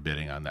 people are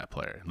bidding on that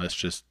player. And let's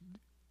just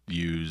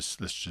use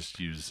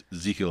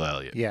Ezekiel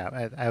Elliott.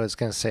 Yeah, I was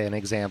going to say an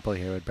example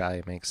here would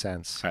probably make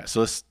sense. All right,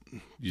 so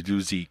you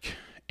do Zeke,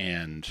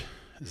 and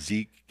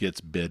Zeke gets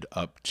bid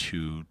up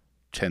to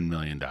 $10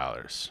 million,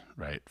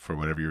 right? For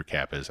whatever your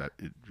cap is,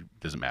 it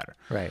doesn't matter.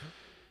 Right.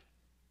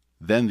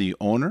 Then the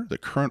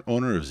current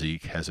owner of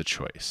Zeke, has a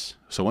choice.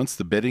 So once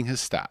the bidding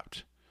has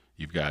stopped,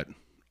 you've got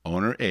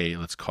owner A,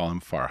 let's call him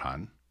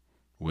Farhan,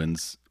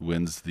 wins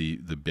the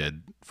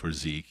bid for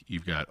Zeke.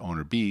 You've got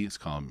owner B, let's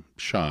call him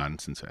Sean,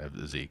 since I have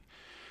the Zeke.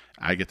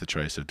 I get the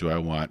choice of, do I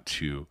want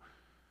to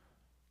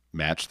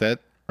match that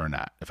or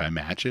not? If I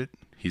match it,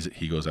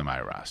 he goes on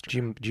my roster.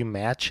 Do you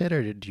match it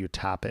or do you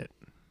top it?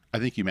 I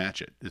think you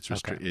match it. It's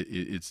Okay.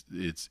 it's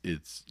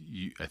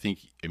you. I think.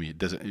 I mean, it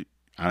doesn't.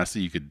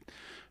 Honestly,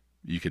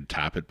 you could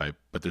top it by,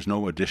 but there's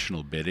no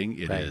additional bidding.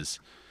 It Right. is.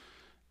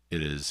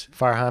 It is.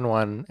 Farhan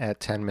won at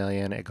 10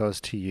 million. It goes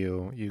to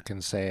you. You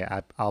can say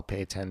I'll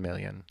pay 10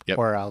 million, Yep.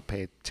 or I'll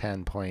pay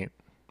 10.1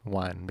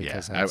 Yeah,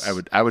 because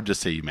I would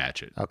just say you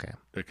match it. Okay.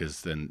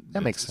 Because then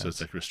That makes So sense.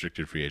 it's like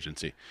restricted free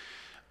agency,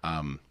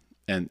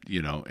 and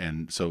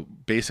and so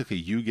basically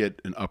you get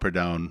an up or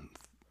down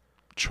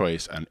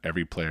choice on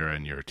every player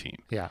on your team.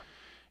 Yeah.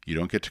 You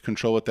don't get to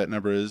control what that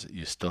number is.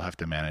 You still have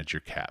to manage your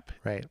cap.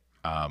 Right.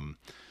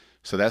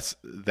 So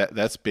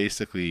that's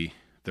basically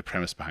the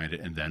premise behind it.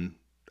 And then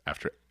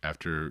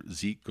after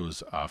Zeke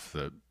goes off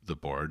the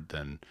board,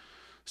 then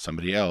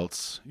somebody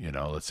else,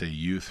 let's say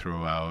you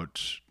throw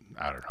out,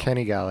 I don't know,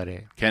 Kenny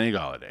Galladay. Kenny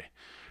Galladay.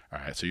 All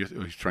right, so you're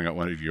throwing out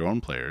one of your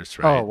own players,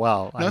 right? Oh,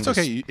 well, no, I'm it's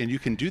okay, just- and you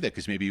can do that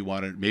because maybe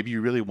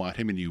you really want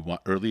him, and you want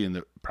early in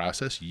the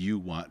process, you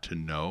want to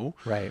know,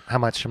 Right. How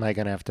much am I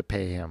going to have to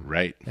pay him?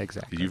 right?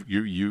 Exactly.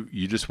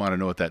 You just want to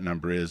know what that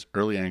number is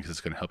early on because it's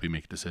going to help you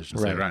make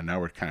decisions Right. later on. Now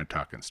we're kind of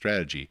talking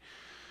strategy,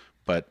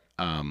 but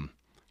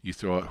you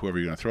throw out whoever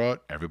you're going to throw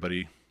out.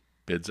 Everybody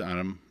bids on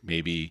him.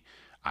 Maybe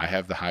I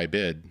have the high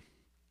bid,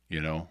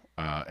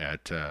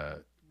 at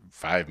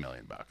 $5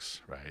 million,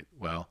 right?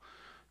 Well,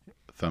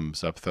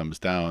 thumbs up, thumbs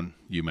down.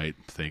 You might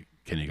think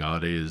Kenny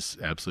Galladay is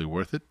absolutely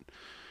worth it,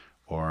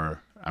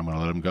 or I'm going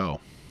to let him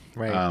go.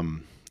 Right.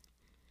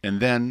 And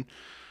then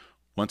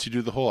once you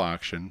do the whole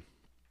auction,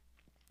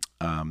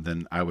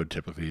 then I would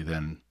typically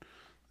the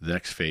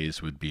next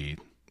phase would be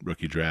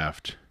rookie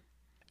draft,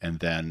 and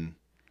then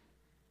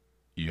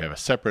you have a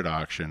separate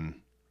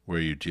auction where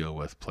you deal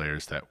with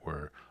players that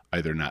were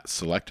either not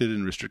selected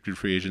in restricted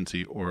free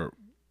agency or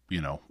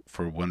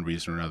for one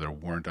reason or another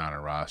weren't on a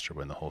roster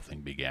when the whole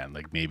thing began.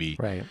 Like maybe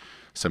Right.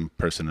 some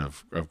person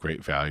of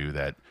great value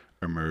that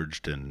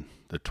emerged in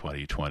the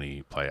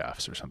 2020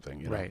 playoffs or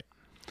something. Right.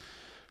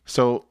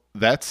 So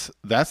that's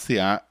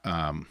the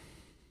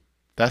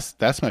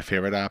that's my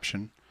favorite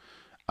option.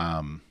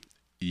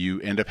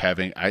 You end up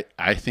having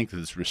I think that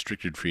this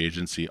restricted free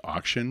agency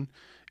auction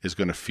is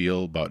going to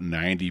feel about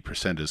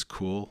 90% as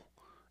cool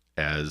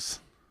as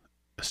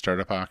a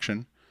startup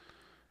auction,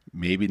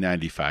 maybe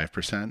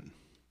 95%.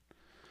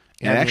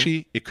 And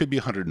actually, it could be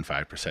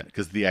 105%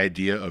 because the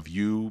idea of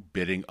you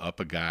bidding up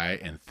a guy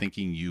and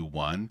thinking you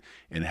won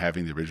and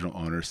having the original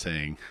owner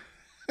saying,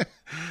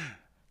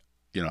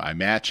 I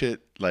match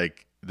it,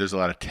 like there's a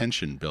lot of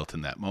tension built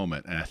in that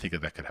moment. And I think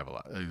that could have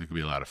there could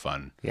be a lot of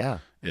fun Yeah.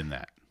 in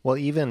that. Well,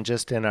 even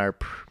just in our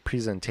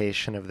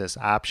presentation of this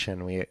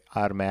option, we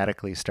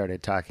automatically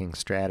started talking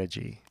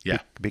strategy.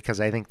 Yeah.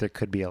 Because I think there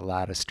could be a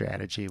lot of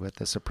strategy with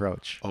this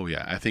approach. Oh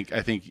yeah, I think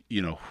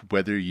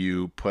whether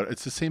you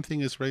it's the same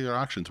thing as regular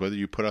auctions. Whether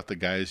you put out the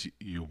guys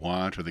you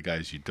want or the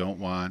guys you don't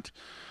want,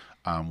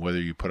 whether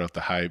you put out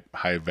the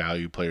high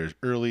value players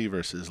early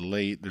versus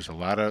late. There's a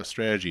lot of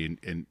strategy,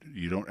 and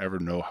you don't ever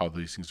know how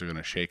these things are going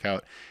to shake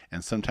out.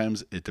 And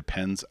sometimes it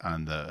depends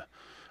on the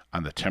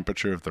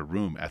temperature of the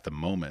room at the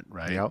moment,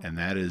 right? Yep. And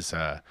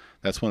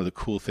that's one of the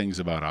cool things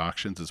about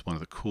auctions. It's one of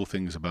the cool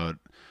things about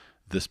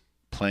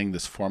playing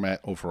this format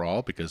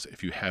overall, because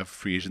if you have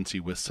free agency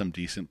with some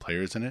decent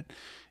players in it,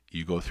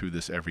 you go through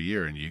this every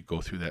year and you go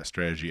through that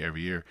strategy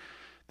every year.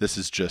 This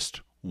is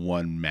just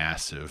one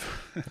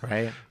massive,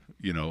 Right.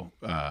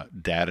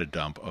 data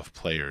dump of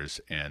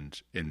players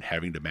and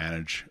having to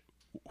manage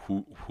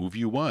who've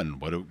you won?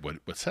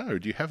 What salary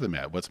do you have them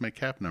at? What's my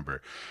cap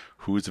number?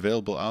 Who's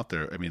available out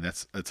there? I mean,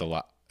 that's a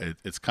lot.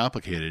 It's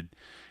complicated,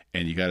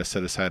 and you got to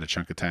set aside a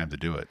chunk of time to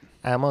do it.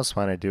 I almost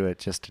want to do it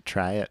just to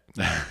try it.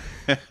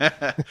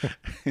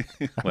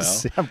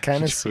 Well, I'm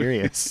kind of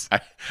serious.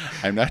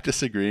 I'm not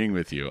disagreeing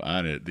with you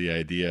on it. The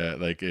idea,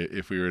 like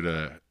if we were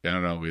to, I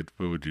don't know,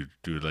 we would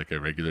do like a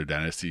regular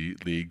dynasty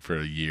league for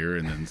a year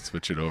and then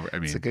switch it over. I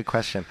mean, It's a good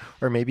question.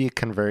 Or maybe you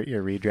convert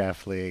your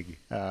redraft league.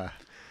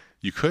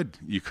 You could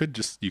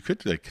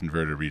like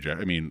convert a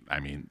redraft. I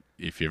mean,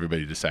 if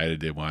everybody decided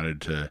they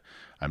wanted to,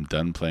 I'm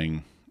done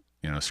playing,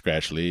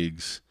 scratch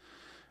leagues,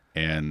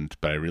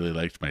 but I really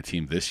liked my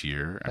team this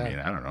year. I mean,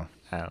 I don't know.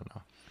 I don't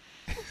know.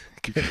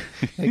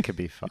 It could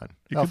be fun.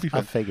 I'll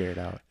figure it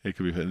out. It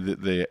could be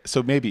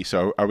fun.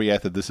 So are we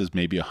at that? This is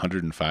maybe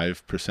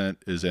 105%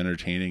 as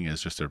entertaining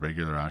as just a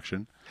regular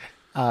auction,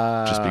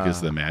 just because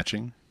of the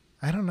matching.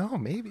 I don't know.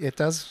 Maybe it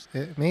does.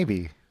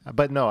 Maybe.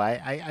 But no,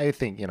 I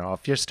think,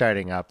 if you're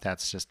starting up,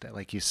 that's just,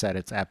 like you said,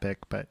 it's epic.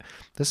 But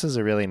this is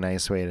a really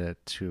nice way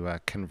to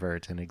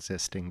convert an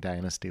existing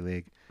dynasty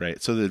league. Right.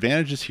 So the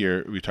advantages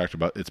here we talked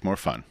about, it's more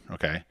fun.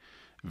 Okay.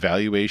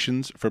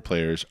 Valuations for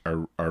players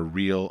are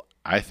real.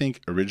 I think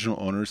original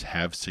owners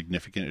have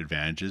significant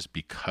advantages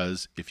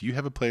because if you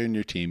have a player in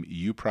your team,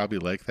 you probably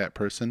like that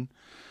person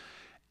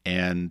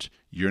and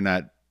you're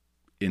not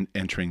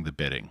entering the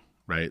bidding,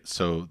 right?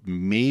 So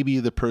maybe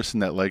the person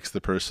that likes the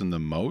person the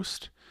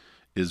most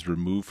is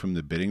removed from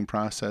the bidding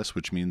process,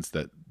 which means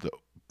that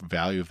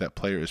value of that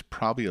player is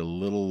probably a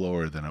little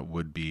lower than it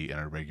would be in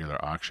a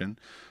regular auction.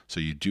 So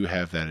you do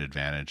have that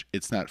advantage.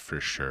 It's not for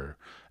sure.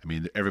 I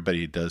mean,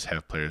 everybody does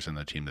have players on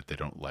the team that they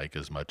don't like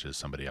as much as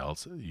somebody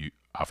else.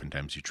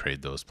 Oftentimes you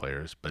trade those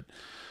players, but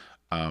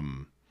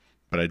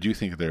I do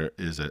think there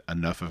is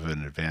enough of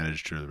an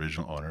advantage to the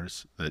original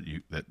owners that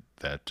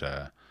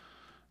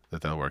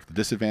that'll work. The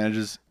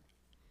disadvantages,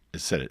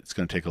 as I said, it's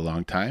going to take a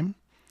long time.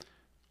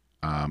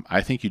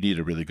 I think you need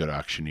a really good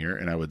auctioneer,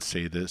 and I would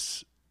say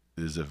this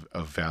is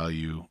of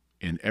value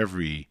in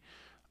every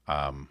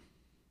auction,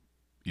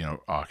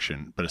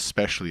 but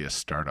especially a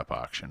startup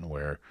auction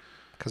where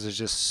because there's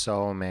just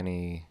so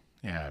many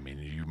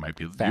you might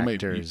be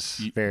factors,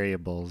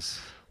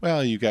 variables.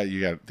 Well, you get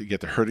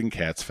the herding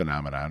cats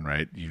phenomenon,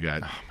 right? You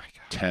got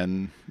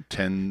 10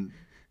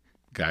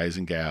 guys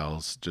and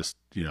gals, just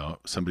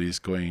somebody's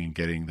going and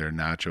getting their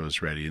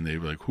nachos ready, and they're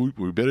like, "Who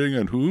we're bidding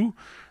on who?"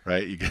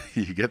 Right?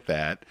 You get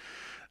that.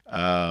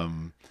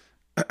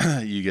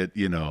 You get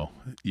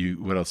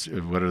what else?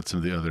 What are some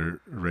of the other?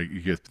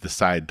 You get the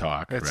side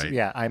talk, right?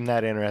 Yeah, I'm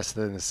not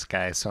interested in this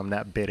guy, so I'm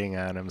not bidding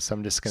on him. So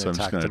I'm just going to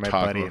talk to my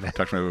buddy.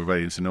 Talk to my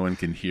buddy, so no one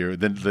can hear.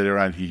 Then later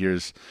on, he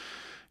hears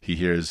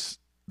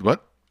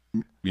what?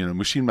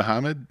 Mushin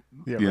Muhammad.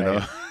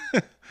 Yeah,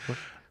 right.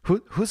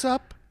 Who's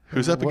up?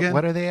 Who's up again?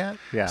 What are they at?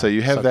 Yeah. So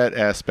you have that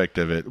aspect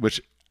of it,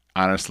 which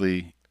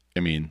honestly,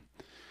 I mean,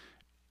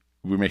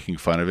 we're making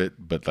fun of it,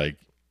 but like,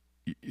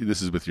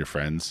 this is with your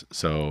friends,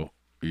 so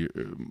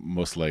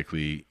most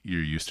likely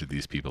you're used to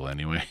these people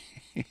anyway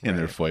and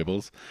their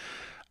foibles.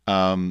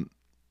 But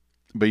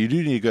you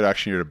do need a good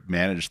auctioneer to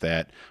manage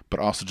that, but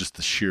also just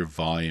the sheer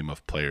volume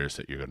of players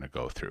that you're going to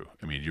go through.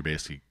 I mean, you're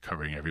basically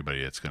covering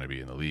everybody that's going to be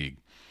in the league.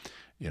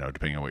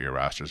 Depending on what your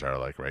rosters are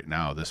like right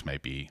now, this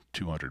might be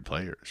 200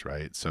 players,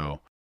 right?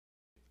 So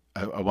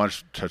I want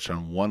to touch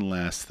on one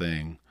last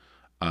thing.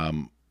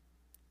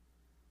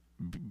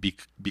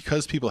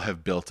 Because people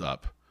have built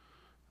up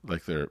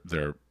like their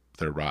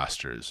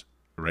rosters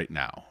right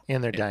now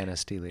in their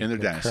dynasty league, and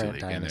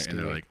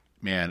they're like,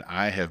 man,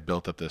 I have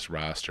built up this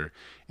roster,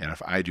 and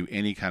if I do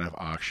any kind of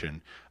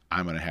auction,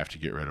 I'm going to have to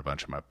get rid of a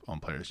bunch of my own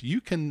players. You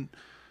can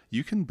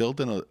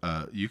build in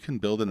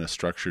a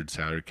structured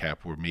salary cap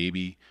where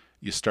maybe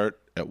you start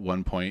at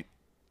one point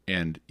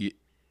and that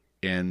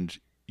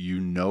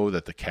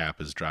the cap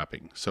is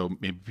dropping. So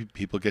maybe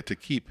people get to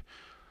keep.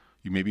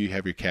 Maybe you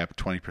have your cap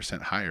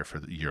 20% higher for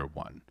the year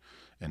one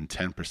and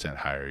 10%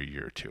 higher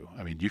year two.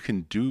 I mean, you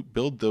can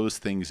build those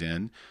things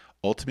in.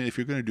 Ultimately, if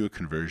you're going to do a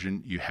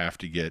conversion, you have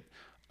to get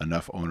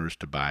enough owners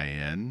to buy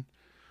in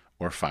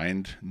or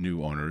find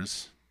new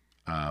owners.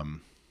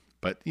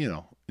 But,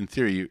 in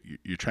theory,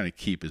 you're trying to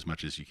keep as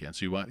much as you can.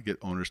 So you want to get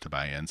owners to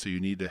buy in. So you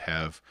need to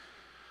have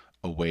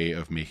a way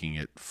of making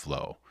it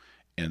flow.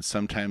 And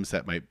sometimes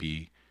that might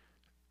be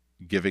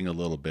giving a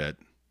little bit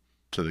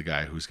to the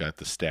guy who's got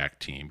the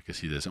stacked team because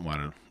he doesn't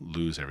want to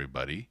lose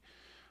everybody.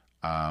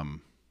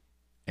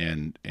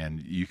 And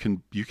you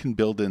can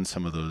build in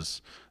some of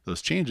those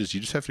changes.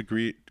 You just have to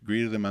agree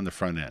to them on the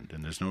front end.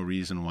 And there's no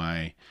reason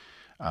why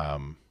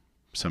some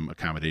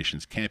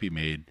accommodations can't be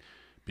made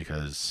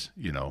because,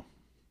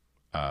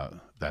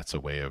 that's a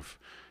way of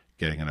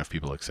getting enough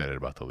people excited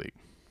about the league.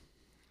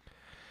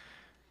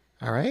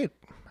 All right.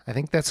 I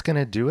think that's going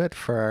to do it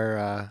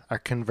for our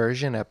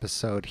conversion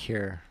episode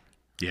here.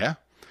 Yeah.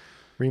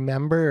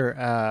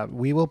 Remember,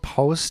 we will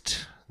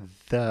post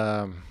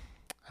I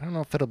don't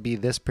know if it'll be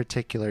this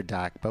particular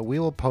doc, but we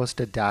will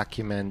post a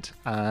document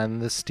on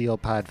the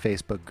SteelPod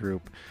Facebook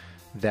group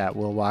that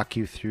will walk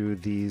you through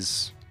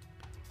these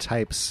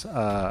types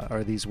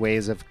or these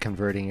ways of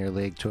converting your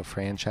league to a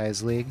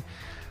franchise league.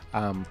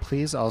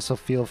 Please also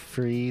feel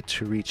free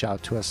to reach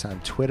out to us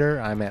on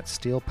Twitter. I'm at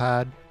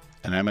SteelPod.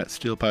 And I'm at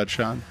SteelPod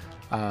Sean.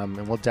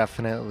 And we'll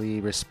definitely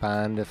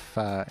respond if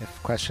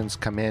questions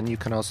come in. You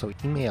can also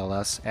email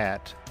us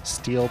at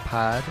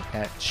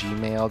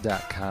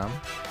steelpod@gmail.com.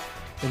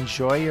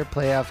 Enjoy your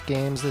playoff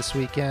games this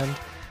weekend.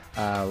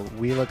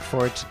 We look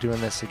forward to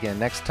doing this again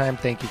next time.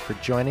 Thank you for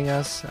joining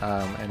us.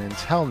 And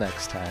until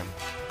next time,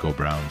 go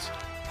Browns.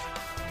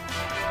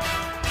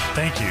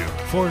 Thank you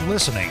for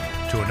listening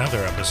to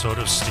another episode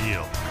of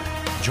Steel.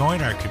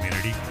 Join our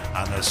community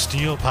on the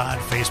SteelPod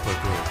Facebook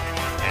group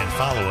and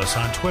follow us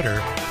on Twitter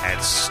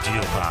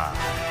 @SteelPod.